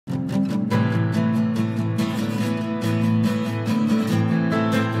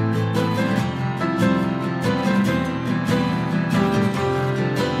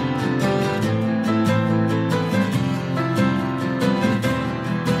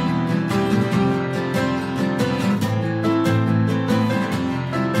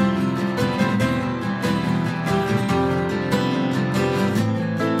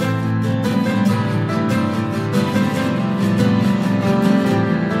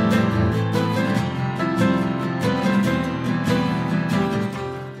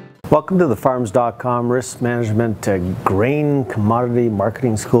Welcome to the Farms.com Risk Management Grain Commodity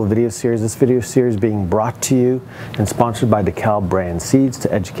Marketing School video series. This video series being brought to you and sponsored by DeKalb brand seeds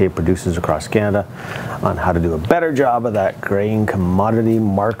to educate producers across Canada on how to do a better job of that grain commodity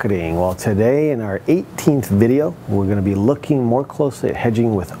marketing. Well, today in our 18th video, we're going to be looking more closely at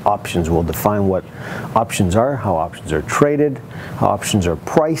hedging with options. We'll define what options are, how options are traded, how options are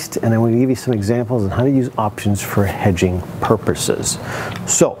priced, and then we'll give you some examples on how to use options for hedging purposes.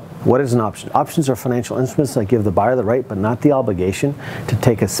 So, what is an option? Options are financial instruments that give the buyer the right but not the obligation to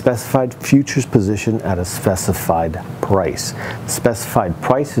take a specified futures position at a specified price. The specified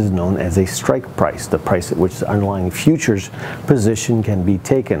price is known as a strike price, the price at which the underlying futures position can be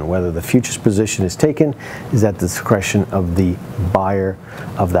taken. Whether the futures position is taken is at the discretion of the buyer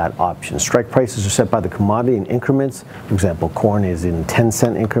of that option. Strike prices are set by the commodity in increments. For example, corn is in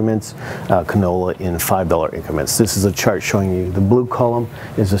 10-cent increments, canola in $5 increments. This is a chart showing you the blue column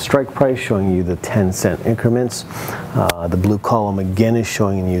is a strike price, showing you the 10-cent increments. The blue column again is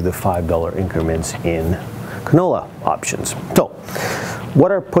showing you the $5 increments in canola options. So,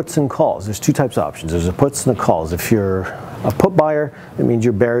 what are puts and calls? There's two types of options. There's the puts and the calls. If you're a put buyer, it means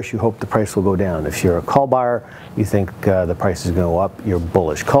you're bearish, you hope the price will go down. If you're a call buyer, you think the price is going to go up, you're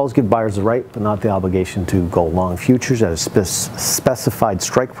bullish. Calls give buyers the right, but not the obligation to go long futures at a specified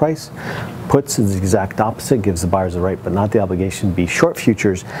strike price. Puts is the exact opposite, gives the buyers the right, but not the obligation to be short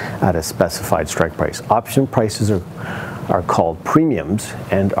futures at a specified strike price. Option prices are called premiums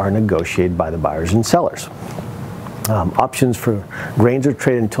and are negotiated by the buyers and sellers. Options for grains are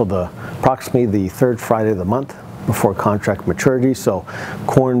traded until approximately the third Friday of the month before contract maturity. So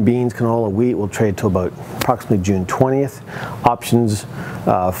corn, beans, canola, wheat will trade till about approximately June 20th. Options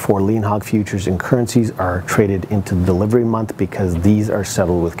for lean hog futures and currencies are traded into the delivery month because these are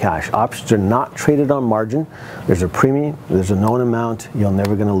settled with cash. Options are not traded on margin. There's a premium, there's a known amount, you're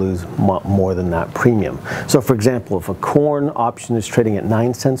never going to lose more than that premium. So for example, if a corn option is trading at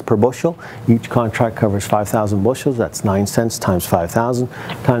 9 cents per bushel, each contract covers 5,000 bushels, that's 9 cents times 5,000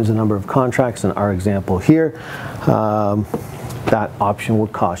 times the number of contracts. In our example here, that option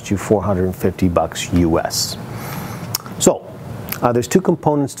would cost you $450 US. So there's two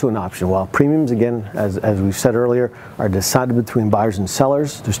components to an option. While premiums, again, as we've said earlier, are decided between buyers and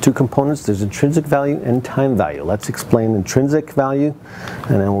sellers, there's two components. There's intrinsic value and time value. Let's explain intrinsic value,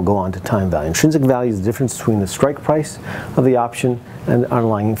 and then we'll go on to time value. Intrinsic value is the difference between the strike price of the option and the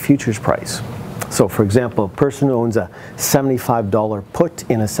underlying futures price. So for example, a person who owns a $75 put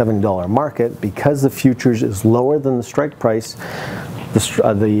in a $70 market, because the futures is lower than the strike price,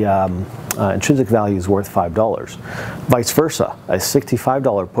 the intrinsic value is worth $5. Vice versa, a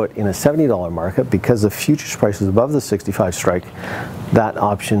 $65 put in a $70 market, because the futures price is above the 65 strike, that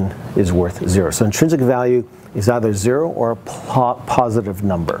option is worth $0. So intrinsic value is either 0 or a positive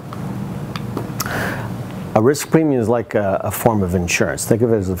number. A risk premium is like a form of insurance. Think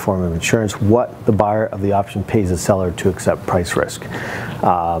of it as a form of insurance, what the buyer of the option pays the seller to accept price risk.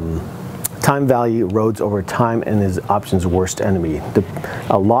 Time value erodes over time and is option's worst enemy.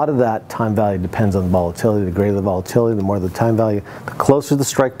 A lot of that time value depends on the volatility. The greater the volatility, the more the time value. The closer the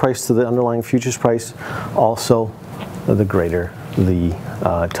strike price to the underlying futures price, also the greater the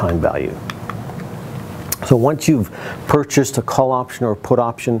time value. So once you've purchased a call option or a put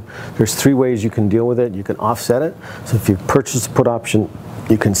option, there's three ways you can deal with it. You can offset it. So if you purchase a put option,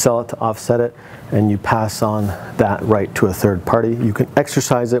 you can sell it to offset it, and you pass on that right to a third party. You can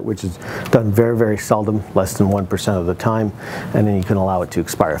exercise it, which is done very, very seldom, less than 1% of the time, and then you can allow it to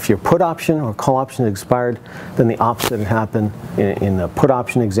expire. If your put option or call option is expired, then the opposite would happen. In the put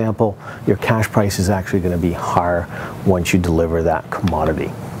option example, your cash price is actually going to be higher once you deliver that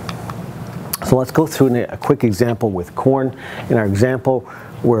commodity. So let's go through a quick example with corn. In our example,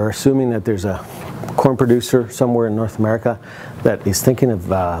 we're assuming that there's a corn producer somewhere in North America that is thinking of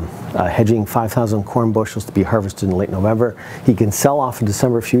hedging 5,000 corn bushels to be harvested in late November. He can sell off in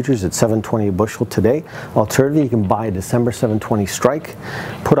December futures at $7.20 a bushel today. Alternatively, he can buy a December $7.20 strike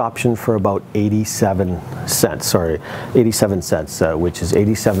put option for about 87 cents, which is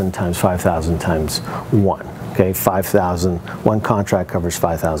 87 times 5,000 times 1. Okay, 5,000, one contract covers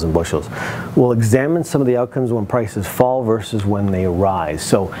 5,000 bushels. We'll examine some of the outcomes when prices fall versus when they rise.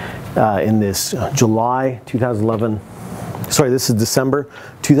 So in this this is December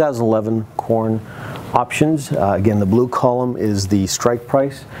 2011 corn options. Again, the blue column is the strike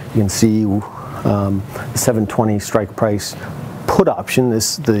price. You can see the 720 strike price put option.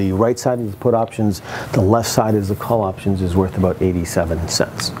 The right side is the put options, the left side is the call options, is worth about 87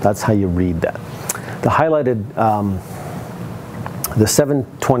 cents. That's how you read that. The highlighted, the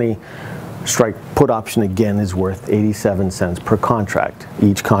 720 strike put option again is worth 87 cents per contract.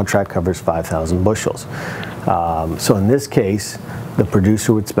 Each contract covers 5,000 bushels. So in this case, the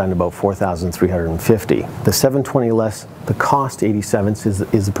producer would spend about 4,350. The 720 less the cost, 87 cents,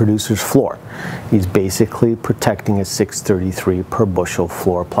 is the producer's floor. He's basically protecting a 633 per bushel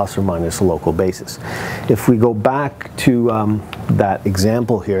floor, plus or minus a local basis. If we go back to that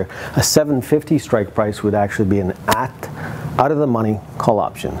example here, a 750 strike price would actually be an out of the money call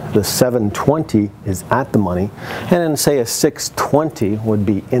option. The 720 is at the money, and then say a 620 would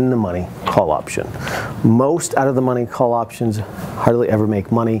be in the money call option. Most out of the money call options hardly ever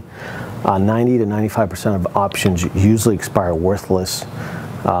make money. 90 to 95% of options usually expire worthless.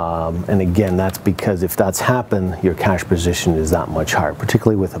 And again, that's because if that's happened, your cash position is that much higher,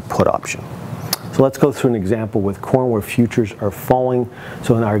 particularly with a put option. So let's go through an example with corn where futures are falling.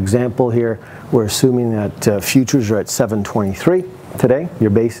 So in our example here, we're assuming that futures are at 723 today. Your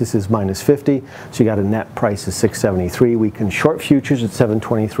basis is minus 50, so you got a net price of 673. We can short futures at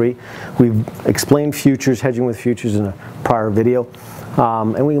 723. We've explained futures, hedging with futures in a prior video.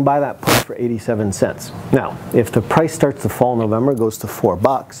 And we can buy that put for 87 cents. Now, if the price starts to fall in November, goes to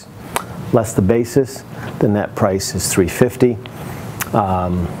 $4, less the basis, the net price is 350.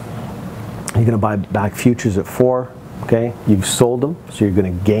 You're going to buy back futures at 4. Okay, you've sold them, so you're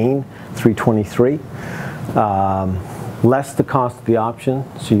going to gain 323. Less the cost of the option,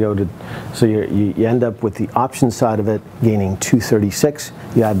 so you end up with the option side of it gaining 236.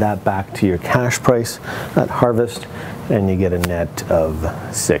 You add that back to your cash price at harvest, and you get a net of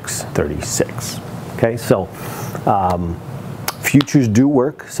 636. Okay, so futures do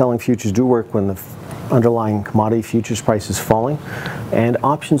work. Selling futures do work when the underlying commodity futures price is falling, and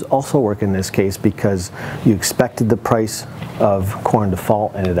options also work in this case because you expected the price of corn to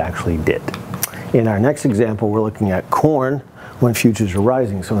fall, and it actually did. In our next example, we're looking at corn when futures are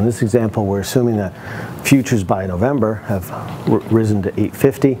rising. So in this example, we're assuming that futures by November have risen to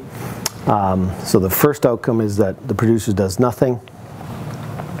 850. So the first outcome is that the producer does nothing,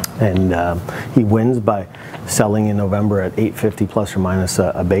 and he wins by selling in November at 850 plus or minus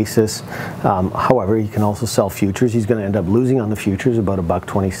a basis. However, he can also sell futures. He's going to end up losing on the futures about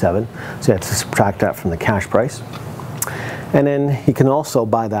 $1.27, so you have to subtract that from the cash price. And then he can also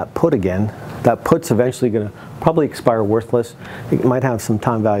buy that put again. That put's eventually going to probably expire worthless. It might have some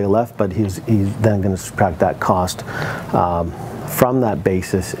time value left, but he's then going to subtract that cost from that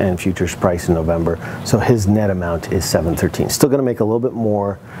basis and futures price in November. So his net amount is 713. Still going to make a little bit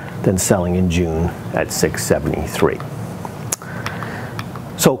more than selling in June at 673.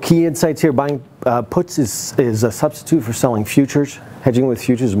 So key insights here: buying puts is a substitute for selling futures. Hedging with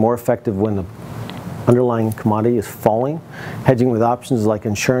futures is more effective when the underlying commodity is falling. Hedging with options is like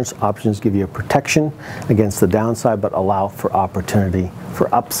insurance. Options give you a protection against the downside but allow for opportunity for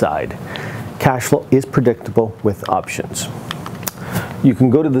upside. Cash flow is predictable with options. You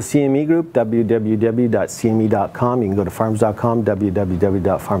can go to the CME group, www.cme.com. You can go to farms.com,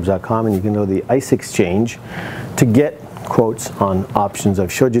 www.farms.com, and you can go to the ICE exchange to get quotes on options.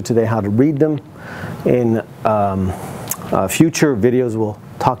 I've showed you today how to read them. In future videos, we'll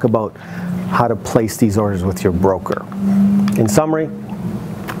talk about how to place these orders with your broker. In summary,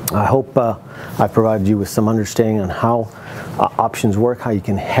 I hope I've provided you with some understanding on how options work, how you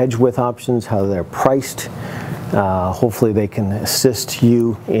can hedge with options, how they're priced. Hopefully they can assist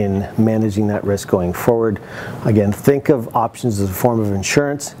you in managing that risk going forward. Again, think of options as a form of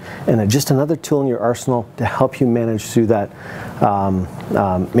insurance and just another tool in your arsenal to help you manage through that,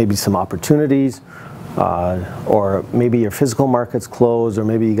 maybe some opportunities, or maybe your physical market's closed, or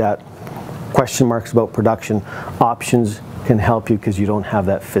maybe you got question marks about production. Options can help you because you don't have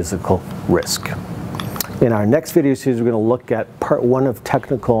that physical risk. In our next video series, we're going to look at part 1 of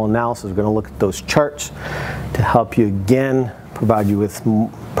technical analysis. We're going to look at those charts to help you again provide you with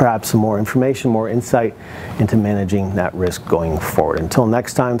perhaps some more information, more insight into managing that risk going forward. Until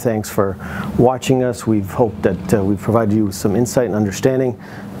next time, thanks for watching us. We've hoped that we've provided you with some insight and understanding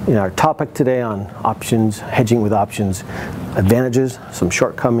in our topic today on options, hedging with options, advantages, some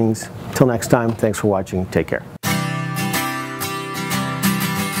shortcomings. Till next time, thanks for watching. Take care.